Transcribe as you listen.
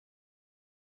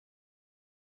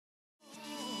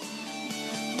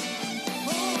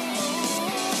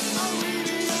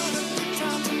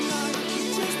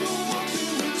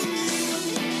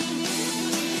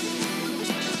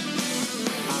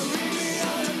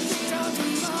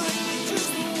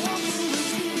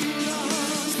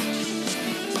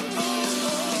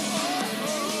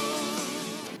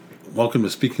Welcome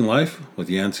to Speaking Life with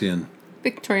Yancey and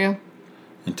Victoria.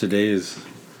 And today is,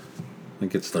 I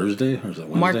think it's Thursday, or is it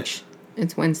Wednesday? March.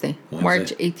 It's Wednesday.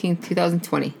 March 18th,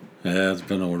 2020. Yeah, it's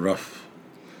been a rough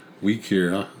week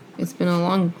here, huh?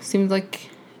 Seems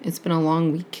like it's been a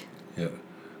long week. Yeah.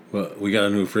 Well, we got a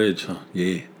new fridge, huh?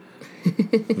 Yay.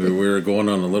 we were going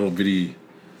on a little bitty,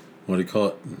 what do you call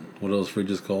it? What are those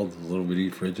fridges called? The little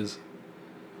bitty fridges?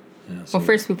 Yeah, well,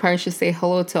 first we probably should say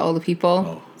hello to all the people.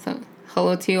 Oh. So,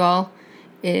 hello to you all.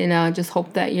 And just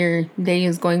hope that your day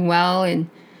is going well. And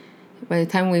by the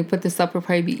time we put this up, it'll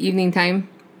probably be evening time.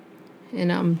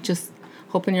 And I'm just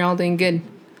hoping you're all doing good.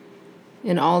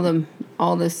 And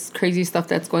all this crazy stuff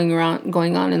that's going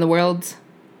on in the world.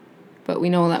 But we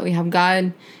know that we have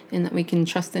God and that we can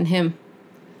trust in Him.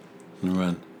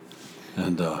 Amen.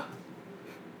 And,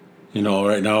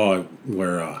 right now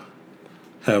we're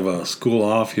have a school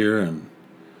off here, and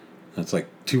it's like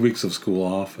 2 weeks of school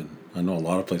off, and I know a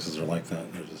lot of places are like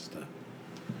that. They're just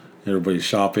everybody's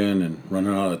shopping and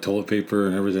running out of toilet paper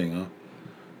and everything, huh?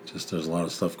 Just there's a lot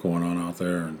of stuff going on out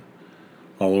there and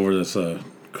all over this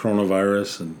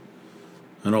coronavirus. And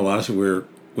I know last year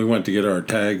we went to get our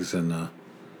tags in a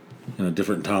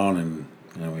different town,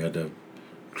 and we had to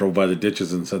drove by the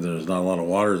ditches and said there's not a lot of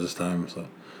water this time. So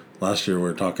last year we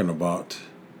were talking about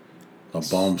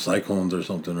bomb cyclones or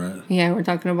something, right? Yeah, we're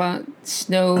talking about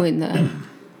snow and the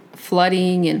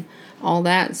flooding and all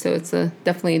that. So it's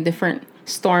definitely a different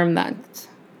storm that's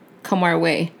come our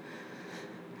way.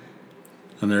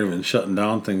 And they're even shutting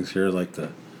down things here, like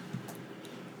the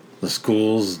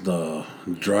schools, the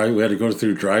drive. We had to go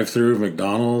through drive-through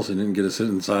McDonald's and didn't get to sit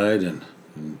inside and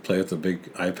play with the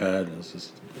big iPad. It's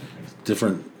just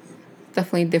different.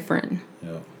 Definitely different.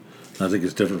 Yeah, I think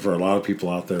it's different for a lot of people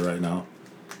out there right now.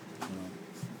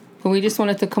 But we just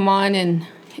wanted to come on and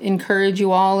encourage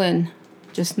you all, and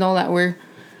just know that we're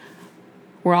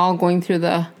all going through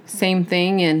the same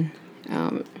thing, and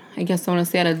I guess I want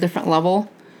to say at a different level.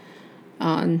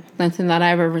 Nothing that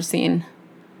I've ever seen.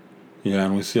 Yeah,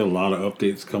 and we see a lot of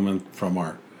updates coming from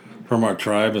our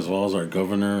tribe as well as our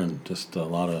governor, and just a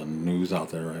lot of news out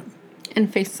there, right? And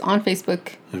on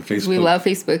Facebook. And Facebook. We love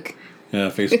Facebook. Yeah,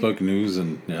 Facebook news,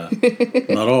 and yeah,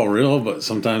 not all real, but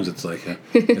sometimes it's like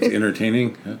it's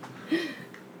entertaining. Yeah.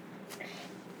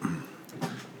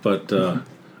 But I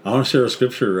want to share a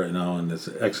scripture right now, and it's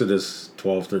Exodus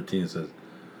 12:13. It says,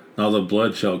 "Now the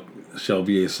blood shall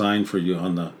be a sign for you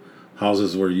on the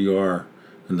houses where you are,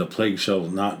 and the plague shall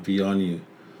not be on you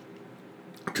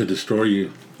to destroy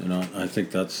you." I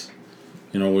think that's,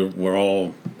 we're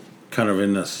all kind of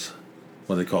in this,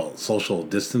 what they call it, social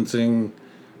distancing,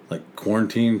 like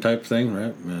quarantine type thing,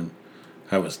 right? And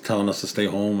have us telling us to stay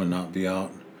home and not be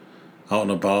out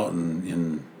and about, and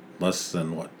in less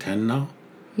than 10 now.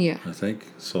 Yeah, I think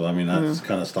so. I mean, that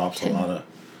kind of stops a lot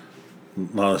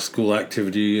of school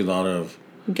activity, a lot of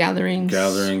gatherings,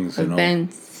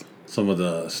 events. Some of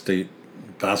the state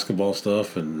basketball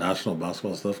stuff and national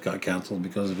basketball stuff got canceled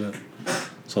because of it.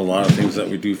 So a lot of things that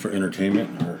we do for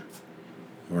entertainment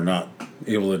we're not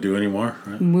able to do anymore.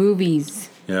 Right? Movies.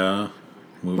 Yeah.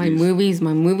 My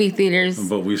movie theaters.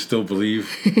 But we still believe.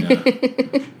 Yeah.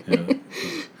 Yeah.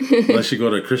 Unless you go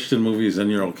to Christian movies, then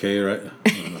you're okay, right?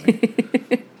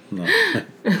 No.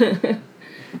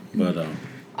 But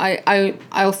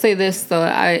I'll say this though.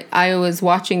 I was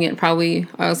watching it I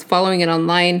was following it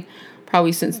online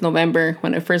probably since November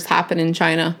when it first happened in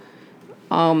China.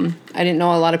 I didn't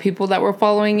know a lot of people that were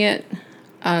following it.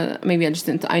 Maybe I just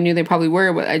didn't. I knew they probably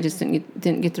were, but I just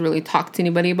didn't get to really talk to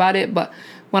anybody about it. But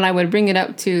when I would bring it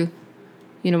up to,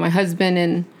 my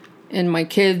husband and my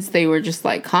kids, they were just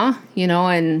like, huh?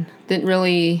 And didn't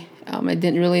really, it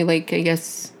didn't really, I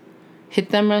guess, hit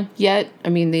them yet. I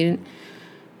mean, they didn't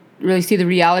really see the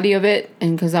reality of it,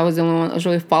 and because I was the only one that was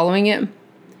really following it.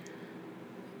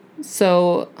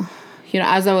 So,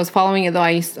 as I was following it, though,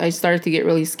 I started to get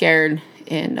really scared,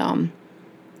 and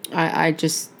I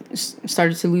just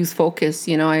started to lose focus.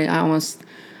 It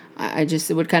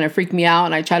would kind of freak me out,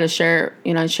 and I try to share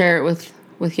it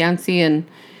with Yancey,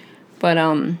 but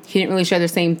he didn't really share the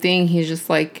same thing. He's just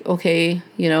like, okay,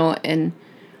 and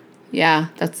yeah,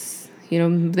 that's, they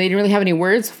didn't really have any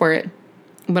words for it.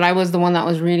 But I was the one that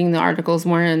was reading the articles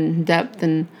more in depth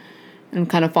and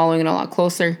kind of following it a lot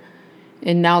closer.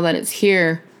 And now that it's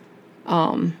here,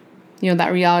 that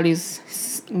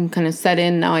reality's kind of set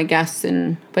in now, I guess.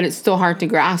 But it's still hard to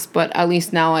grasp. But at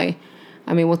least now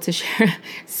I'm able to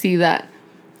see that.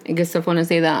 I guess if I want to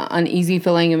say that uneasy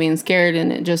feeling of being scared,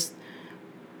 and it just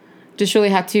really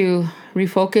had to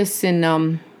refocus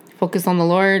and focus on the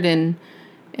Lord, and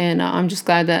I'm just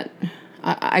glad that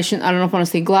I don't know if I want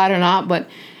to say glad or not, but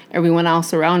everyone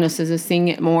else around us is just seeing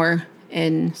it more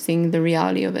and seeing the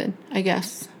reality of it, I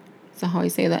guess. Is that how I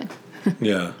say that?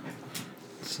 Yeah.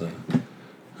 It's,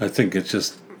 I think it's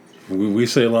just, we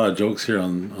say a lot of jokes here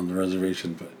on the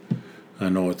reservation, but I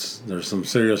know there's some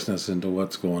seriousness into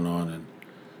what's going on, and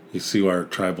you see our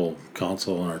tribal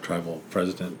council and our tribal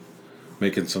president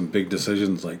making some big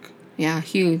decisions, like Yeah,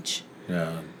 huge.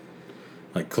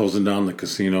 like closing down the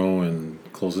casino and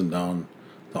closing down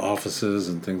the offices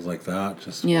and things like that.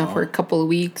 Just wow. For a couple of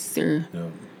weeks or Yeah.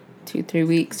 2-3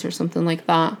 weeks or something like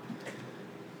that.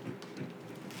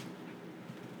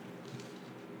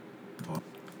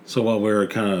 So while we were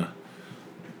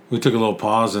we took a little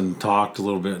pause and talked a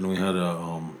little bit, and we had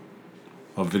a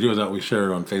video that we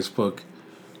shared on Facebook.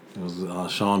 It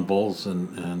was Sean Bowles,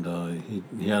 and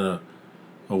he had a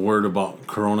word about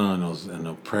Corona, and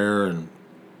a prayer, and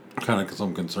kind of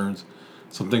some concerns,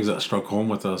 some things that struck home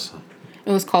with us.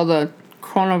 It was called a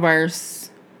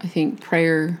coronavirus, I think,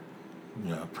 prayer.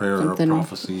 Yeah, prayer or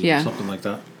prophecy, or something like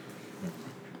that.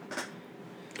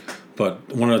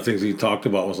 But one of the things he talked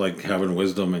about was like having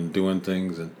wisdom and doing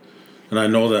things, and I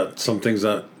know that some things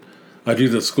that I do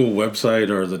the school website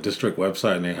or the district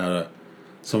website, and they had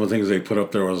some of the things they put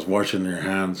up there was washing your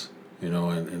hands, and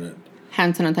it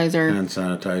hand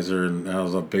sanitizer, and that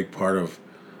was a big part of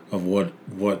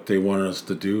what they wanted us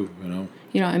to do,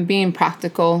 and being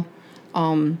practical,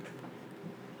 being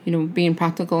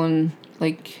practical and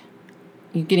like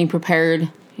you getting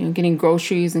prepared, getting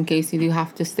groceries in case you do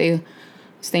have to stay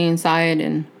inside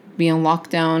and be on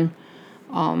lockdown,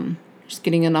 just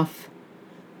getting enough.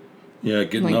 Yeah,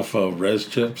 get enough res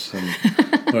chips and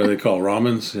what do they call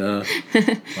ramens? Yeah,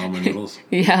 ramen noodles.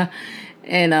 Yeah,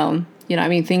 and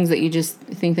things that you just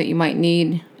think that you might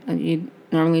need. You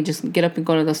normally just get up and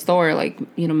go to the store, like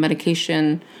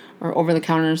medication or over the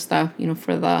counter stuff.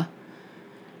 For the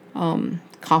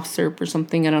cough syrup or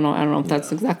something. I don't know if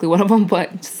that's exactly one of them,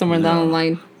 but somewhere down the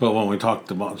line. But when we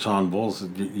talked about Sean Bowles,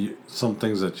 some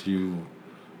things that you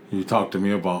talked to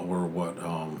me about were what?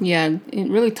 Yeah, it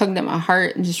really tugged at my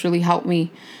heart and just really helped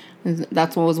me.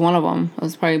 That's what was one of them. It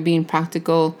was probably being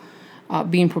practical,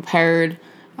 being prepared,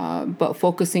 but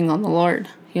focusing on the Lord.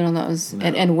 That was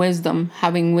and wisdom,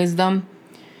 having wisdom,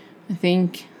 I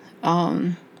think,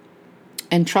 and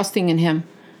trusting in Him.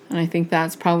 And I think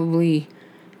that's probably.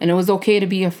 And it was okay to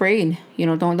be afraid.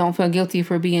 Don't feel guilty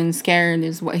for being scared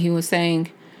is what he was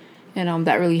saying. And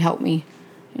that really helped me,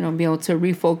 be able to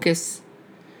refocus.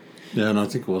 Yeah, and I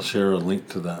think we'll share a link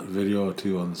to that video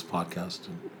too on this podcast.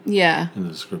 Yeah. In the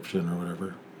description or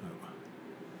whatever.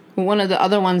 Well, one of the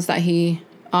other ones that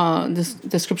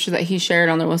the scripture that he shared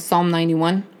on there was Psalm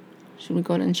 91. Should we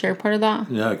go ahead and share part of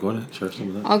that? Yeah, go ahead and share some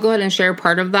of that. I'll go ahead and share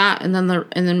part of that, and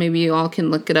then maybe you all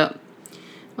can look it up.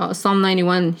 Psalm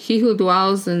 91, He who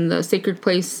dwells in the sacred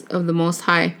place of the Most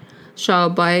High shall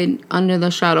abide under the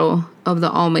shadow of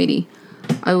the Almighty.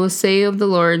 I will say of the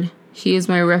Lord, He is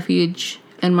my refuge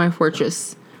and my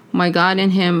fortress. My God,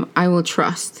 in Him I will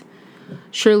trust.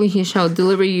 Surely He shall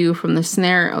deliver you from the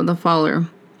snare of the fowler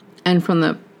and from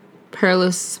the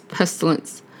perilous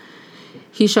pestilence.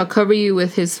 He shall cover you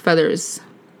with His feathers,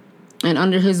 and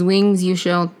under His wings you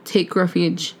shall take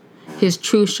refuge. His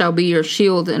truth shall be your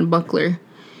shield and buckler.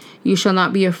 You shall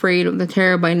not be afraid of the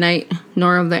terror by night,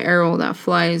 nor of the arrow that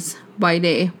flies by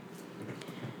day.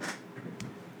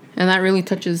 And that really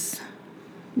tugs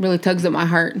at my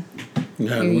heart.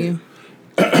 Yeah,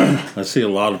 I see a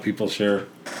lot of people share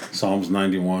Psalms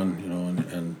 91,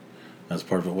 and as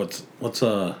part of it. What's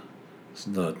the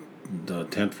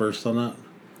 10th verse on that?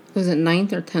 Was it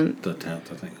 9th or 10th? The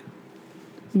 10th, I think.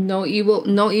 No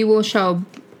evil shall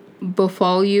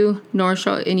befall you, nor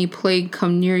shall any plague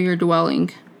come near your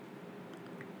dwelling.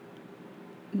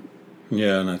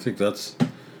 Yeah, and I think that's,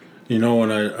 when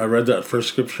I read that first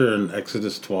scripture in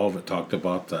Exodus 12, it talked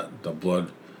about that,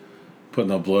 putting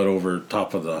the blood over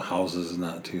top of the houses and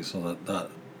that too. So that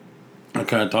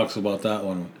kind of talks about that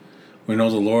when we know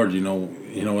the Lord,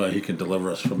 that He can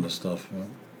deliver us from this stuff. And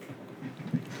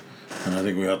I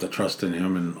think we have to trust in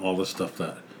Him and all the stuff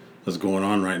that is going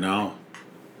on right now.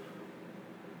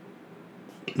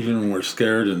 Even when we're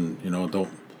scared and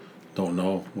don't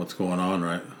know what's going on,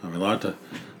 right? I mean, a lot of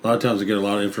times we get a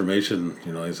lot of information.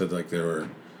 They said like they were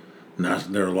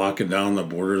locking down the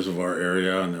borders of our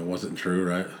area, and it wasn't true,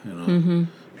 right? Mm-hmm.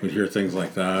 We'd hear things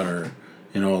like that, or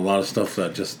a lot of stuff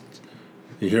that just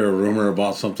you hear a rumor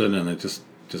about something, and it just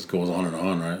goes on and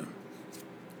on, right?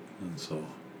 And so.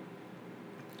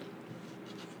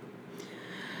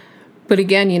 But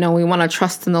again, we want to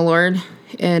trust in the Lord,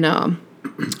 and I'm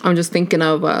just thinking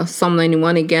of Psalm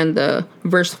 91 again, the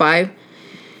verse 5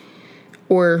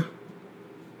 or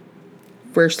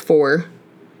verse 4.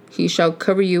 He shall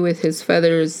cover you with His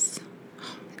feathers,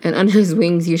 and under his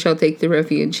wings you shall take the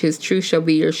refuge. His truth shall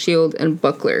be your shield and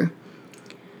buckler.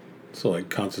 So, like,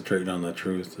 concentrating on the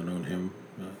truth and on him.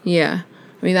 Yeah.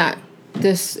 I mean,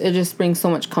 it just brings so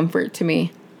much comfort to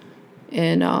me.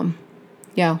 And,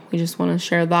 yeah, we just want to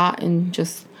share that and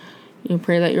just,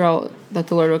 pray that that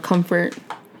the Lord will comfort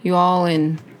you all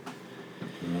and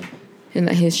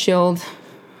that his shield,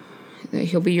 that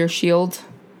he'll be your shield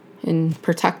and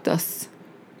protect us.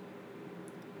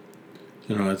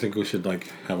 I think we should,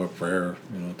 like, have a prayer,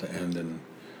 to end and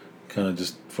kind of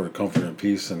just for comfort and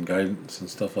peace and guidance and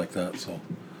stuff like that. So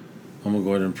I'm going to go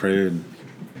ahead and pray and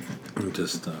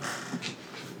just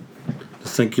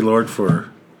thank you, Lord, for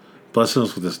blessing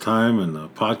us with this time and the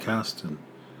podcast and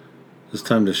this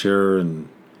time to share and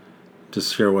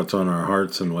just share what's on our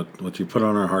hearts and what you put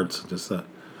on our hearts. Just that,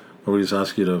 Lord, we just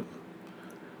ask you to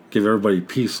give everybody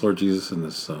peace, Lord Jesus, in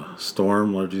this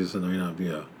storm, Lord Jesus. It may not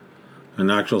be an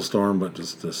actual storm, but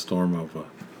just a storm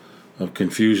of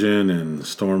confusion and a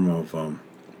storm of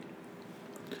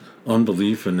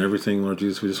unbelief and everything, Lord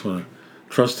Jesus. We just want to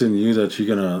trust in you that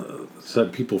you're going to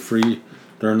set people free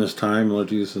during this time, Lord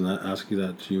Jesus, and I ask you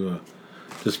that you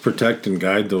just protect and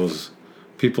guide those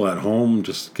people at home,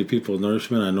 just give people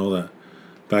nourishment. I know that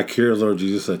back here, Lord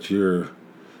Jesus, that you're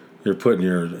putting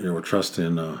your trust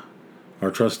in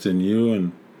our trust in you,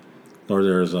 and Lord,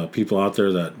 there's people out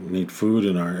there that need food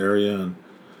in our area, and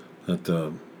that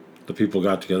the people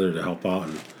got together to help out.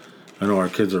 And I know our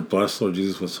kids are blessed, Lord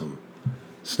Jesus, with some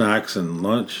snacks and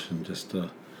lunch, and just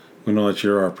we know that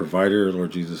you're our provider,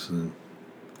 Lord Jesus, and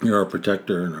you're our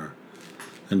protector,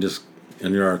 and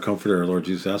you're our comforter, Lord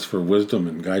Jesus. Ask for wisdom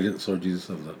and guidance, Lord Jesus,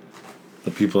 of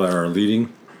the people that are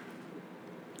leading,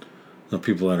 the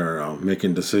people that are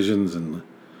making decisions, and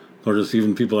Lord, just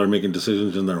even people that are making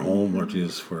decisions in their home, Lord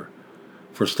Jesus, for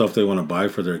stuff they want to buy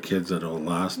for their kids that will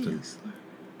last, and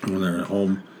when they're at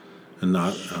home, and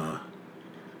not,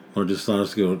 Lord, just not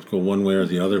us to go one way or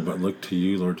the other, but look to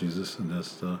you, Lord Jesus, and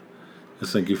just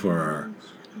thank you for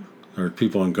our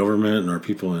people in government and our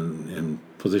people in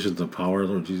positions of power,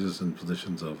 Lord Jesus, and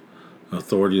positions of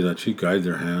authority, that you guide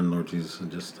their hand, Lord Jesus,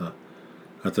 and just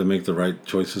have to make the right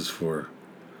choices for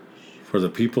the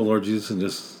people, Lord Jesus, and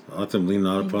just let them lean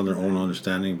not upon their own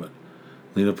understanding, but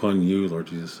lean upon you, Lord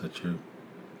Jesus, that you,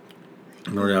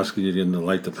 Lord, ask you to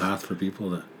light the path for people,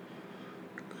 that,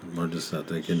 Lord, just that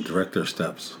they can direct their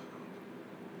steps.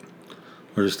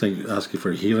 Lord, just ask you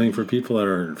for healing for people that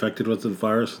are infected with the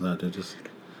virus, and that it just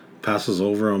passes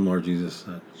over them, Lord Jesus.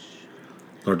 That,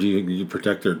 Lord, you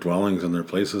protect their dwellings and their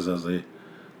places as they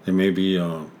may be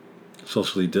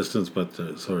socially distanced, but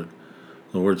the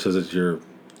word says that your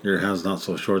hand's not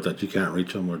so short that you can't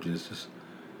reach them, Lord Jesus.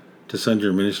 Just send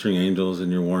your ministering angels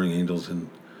and your warring angels, and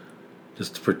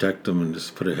just to protect them, and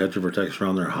just put a hedge of protection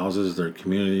around their houses, their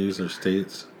communities, their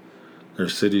states, their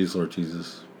cities, Lord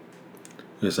Jesus.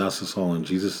 We just ask this all in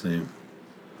Jesus' name.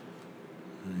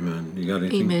 Amen. You got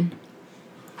anything? Amen.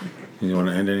 You want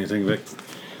to end anything, Vic?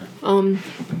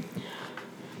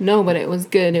 No, but it was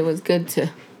good. It was good to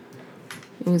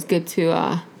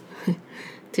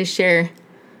to share,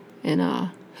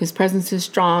 and his presence is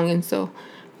strong, and so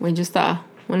we just want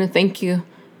to thank you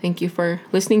for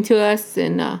listening to us,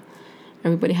 and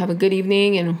everybody have a good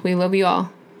evening, and we love you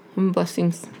all, and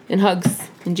blessings and hugs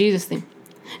in Jesus' name.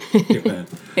 Amen.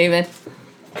 Amen.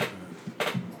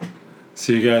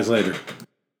 See you guys later.